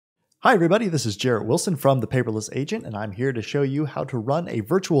Hi everybody, this is Jarrett Wilson from the Paperless Agent, and I'm here to show you how to run a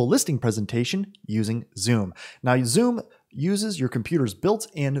virtual listing presentation using Zoom. Now, Zoom uses your computer's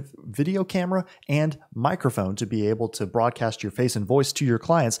built-in video camera and microphone to be able to broadcast your face and voice to your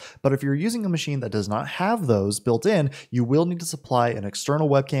clients, but if you're using a machine that does not have those built in, you will need to supply an external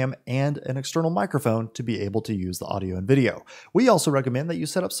webcam and an external microphone to be able to use the audio and video. We also recommend that you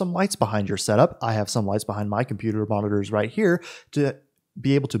set up some lights behind your setup. I have some lights behind my computer monitors right here to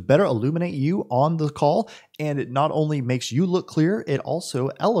be able to better illuminate you on the call, and it not only makes you look clear, it also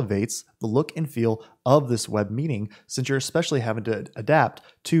elevates the look and feel of this web meeting, since you're especially having to adapt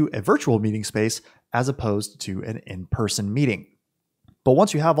to a virtual meeting space as opposed to an in-person meeting. But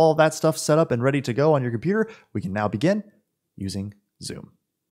once you have all of that stuff set up and ready to go on your computer, we can now begin using Zoom.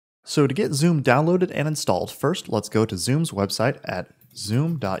 So to get Zoom downloaded and installed, first let's go to Zoom's website at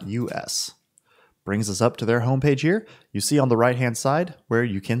zoom.us. Brings us up to their homepage here. You see on the right-hand side where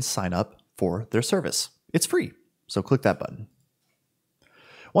you can sign up for their service. It's free, so click that button.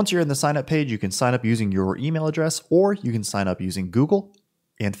 Once you're in the sign up page, you can sign up using your email address, or you can sign up using Google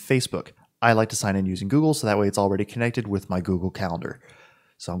and Facebook. I like to sign in using Google, so that way it's already connected with my Google Calendar.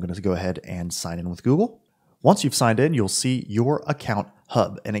 So I'm going to go ahead and sign in with Google. Once you've signed in, you'll see your account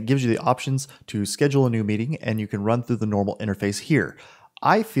hub, and it gives you the options to schedule a new meeting, and you can run through the normal interface here.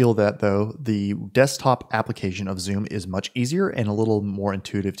 I feel that, though, the desktop application of Zoom is much easier and a little more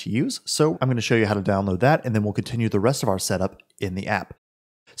intuitive to use. So I'm going to show you how to download that, and then we'll continue the rest of our setup in the app.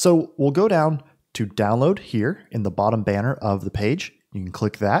 So we'll go down to download here in the bottom banner of the page. You can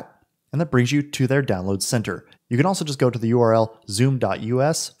click that, and that brings you to their download center. You can also just go to the URL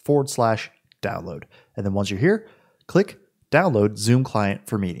zoom.us/download. And then once you're here, click download Zoom client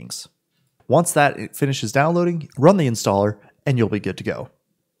for meetings. Once that finishes downloading, run the installer, and you'll be good to go.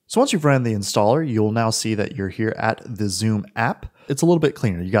 So once you've run the installer, you'll now see that you're here at the Zoom app. It's a little bit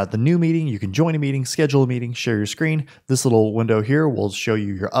cleaner. You got the new meeting, you can join a meeting, schedule a meeting, share your screen. This little window here will show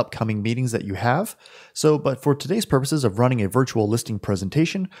you your upcoming meetings that you have. But for today's purposes of running a virtual listing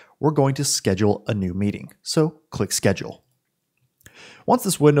presentation, we're going to schedule a new meeting. So click schedule. Once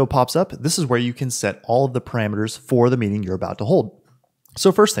this window pops up, this is where you can set all of the parameters for the meeting you're about to hold.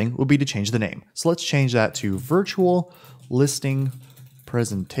 So first thing would be to change the name. So let's change that to Virtual Listing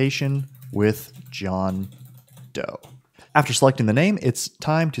Presentation with John Doe. After selecting the name, it's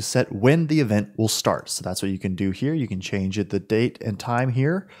time to set when the event will start. So that's what you can do here. You can change the date and time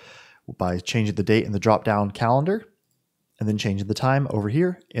here by changing the date in the drop-down calendar, and then changing the time over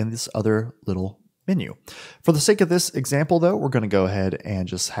here in this other little menu. For the sake of this example, though, we're going to go ahead and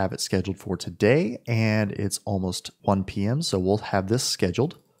just have it scheduled for today, and it's almost 1 p.m., so we'll have this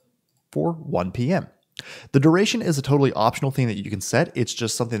scheduled for 1 p.m. The duration is a totally optional thing that you can set. It's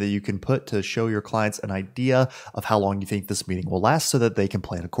just something that you can put to show your clients an idea of how long you think this meeting will last so that they can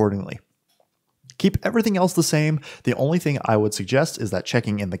plan accordingly. Keep everything else the same. The only thing I would suggest is that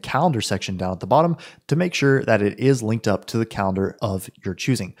checking in the calendar section down at the bottom to make sure that it is linked up to the calendar of your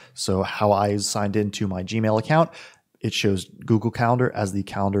choosing. So how I signed into my Gmail account, it shows Google Calendar as the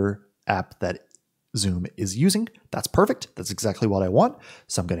calendar app that Zoom is using. That's perfect. That's exactly what I want.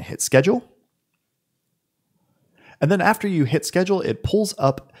 So I'm going to hit schedule. And then after you hit schedule, it pulls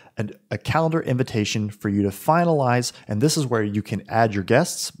up a calendar invitation for you to finalize. And this is where you can add your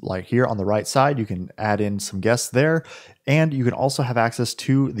guests. Like here on the right side, you can add in some guests there. And you can also have access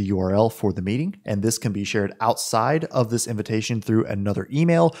to the URL for the meeting. And this can be shared outside of this invitation through another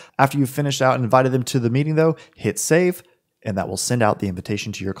email. After you've finished out and invited them to the meeting, though, hit save, and that will send out the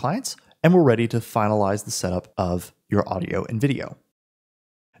invitation to your clients. And we're ready to finalize the setup of your audio and video.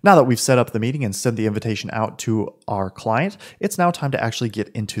 Now that we've set up the meeting and sent the invitation out to our client, it's now time to actually get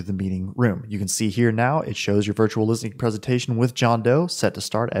into the meeting room. You can see here now, it shows your virtual listing presentation with John Doe set to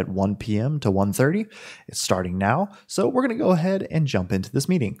start at 1 p.m. to 1:30. It's starting now. So we're going to go ahead and jump into this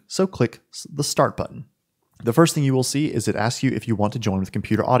meeting. So click the start button. The first thing you will see is it asks you if you want to join with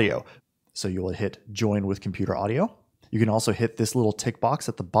computer audio. So you will hit join with computer audio. You can also hit this little tick box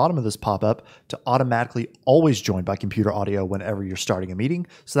at the bottom of this pop-up to automatically always join by computer audio whenever you're starting a meeting.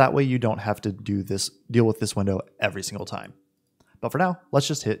 So that way you don't have to deal with this window every single time. But for now, let's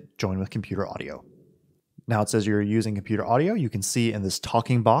just hit join with computer audio. Now it says you're using computer audio. You can see in this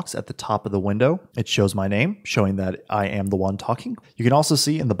talking box at the top of the window, it shows my name, showing that I am the one talking. You can also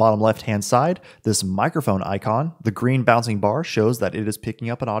see in the bottom left-hand side, this microphone icon. The green bouncing bar shows that it is picking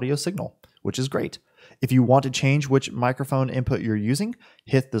up an audio signal, which is great. If you want to change which microphone input you're using,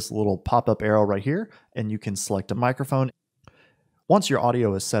 hit this little pop-up arrow right here, and you can select a microphone. Once your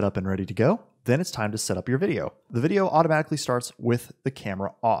audio is set up and ready to go, then it's time to set up your video. The video automatically starts with the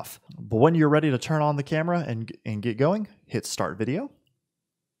camera off. But when you're ready to turn on the camera and get going, hit Start Video.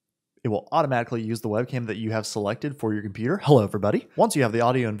 it will automatically use the webcam that you have selected for your computer. Hello, everybody. Once you have the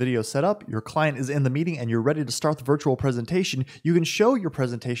audio and video set up, your client is in the meeting and you're ready to start the virtual presentation, you can show your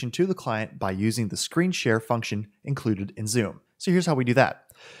presentation to the client by using the screen share function included in Zoom. So here's how we do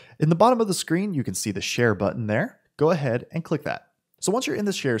that. In the bottom of the screen, you can see the share button there. Go ahead and click that. So once you're in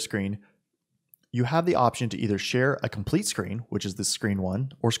the share screen, you have the option to either share a complete screen, which is the screen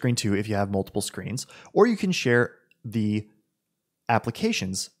 1, or screen 2 if you have multiple screens, or you can share the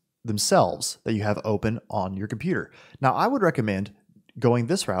applications themselves that you have open on your computer. Now, I would recommend going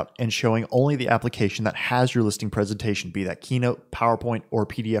this route and showing only the application that has your listing presentation, be that Keynote, PowerPoint, or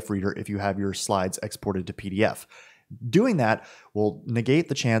PDF Reader if you have your slides exported to PDF. Doing that will negate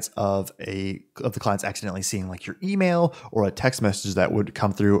the chance of the clients accidentally seeing like your email or a text message that would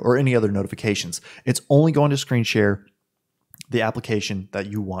come through or any other notifications. It's only going to screen share the application that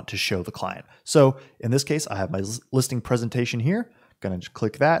you want to show the client. So in this case, I have my listing presentation here. Going to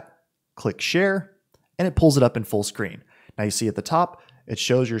click that, click share, and it pulls it up in full screen. Now you see at the top, it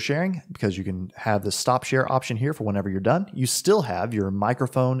shows you're sharing because you can have the stop share option here for whenever you're done. You still have your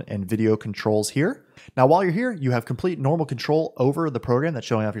microphone and video controls here. Now, while you're here, you have complete normal control over the program that's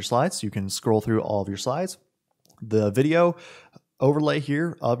showing off your slides. You can scroll through all of your slides. The video overlay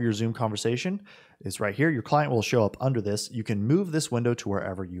here of your Zoom conversation is right here. Your client will show up under this. You can move this window to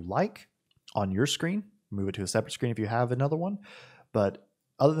wherever you like on your screen. Move it to a separate screen if you have another one. But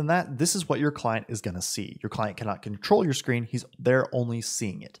other than that, this is what your client is going to see. Your client cannot control your screen. They're only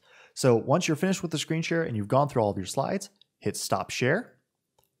seeing it. So once you're finished with the screen share and you've gone through all of your slides, hit stop share.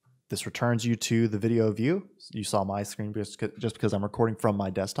 This returns you to the video view. You saw my screen just because I'm recording from my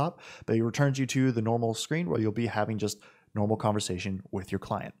desktop, but it returns you to the normal screen where you'll be having just normal conversation with your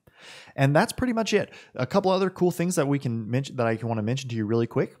client. And that's pretty much it. A couple other cool things that we can mention that I want to mention to you really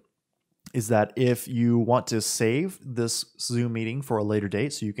quick is that if you want to save this Zoom meeting for a later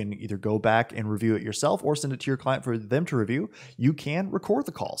date, so you can either go back and review it yourself or send it to your client for them to review, you can record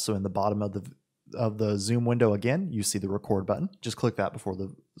the call. So in the bottom of the Zoom window again, you see the record button. Just click that before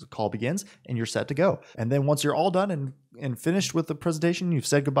the call begins and you're set to go. And then once you're all done and finished with the presentation, you've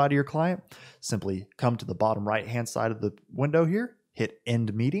said goodbye to your client, simply come to the bottom right-hand side of the window here, hit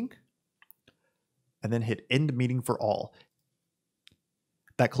End Meeting, and then hit End Meeting for All.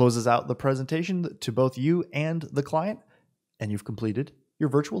 That closes out the presentation to both you and the client, and you've completed your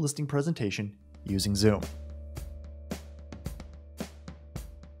virtual listing presentation using Zoom.